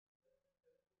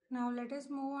Now let us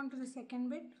move on to the second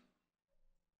bit.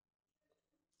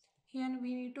 Here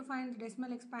we need to find the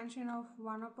decimal expansion of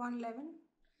 1 upon 11,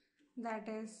 that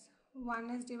is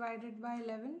 1 is divided by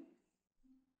 11.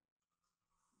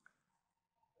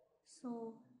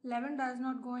 So 11 does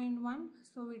not go in 1,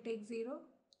 so we take 0,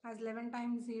 as 11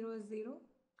 times 0 is 0,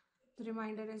 the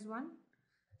remainder is 1.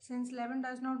 Since 11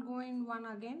 does not go in 1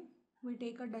 again, we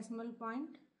take a decimal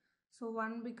point, so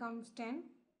 1 becomes 10.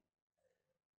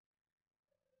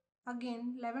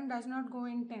 Again 11 does not go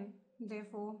in 10,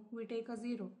 therefore we take a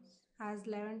 0, as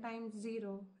 11 times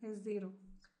 0 is 0,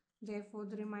 therefore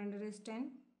the remainder is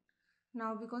 10.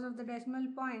 Now because of the decimal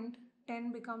point,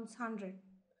 10 becomes 100.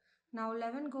 Now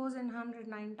 11 goes in 100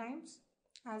 9 times,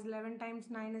 as 11 times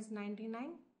 9 is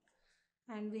 99,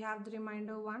 and we have the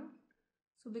remainder 1.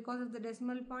 So because of the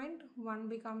decimal point, 1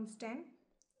 becomes 10.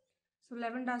 So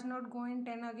 11 does not go in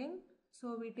 10 again,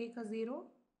 so we take a 0,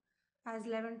 as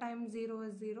 11 times 0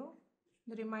 is 0,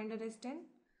 the remainder is 10.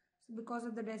 So because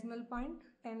of the decimal point,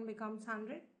 10 becomes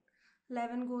 100.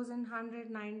 11 goes in 100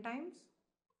 9 times,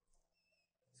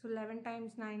 so 11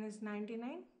 times 9 is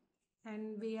 99,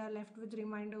 and we are left with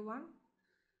remainder 1.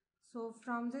 So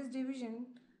from this division,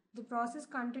 the process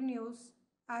continues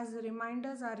as the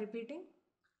remainders are repeating.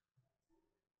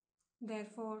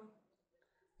 Therefore,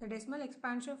 the decimal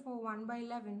expansion for 1 by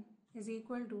 11 is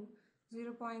equal to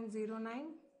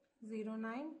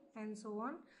 0.0909 and so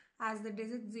on, as the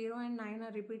digits 0 and 9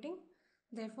 are repeating.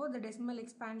 Therefore, the decimal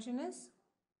expansion is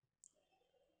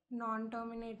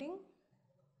non-terminating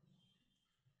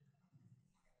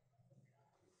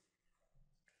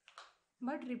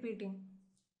but repeating.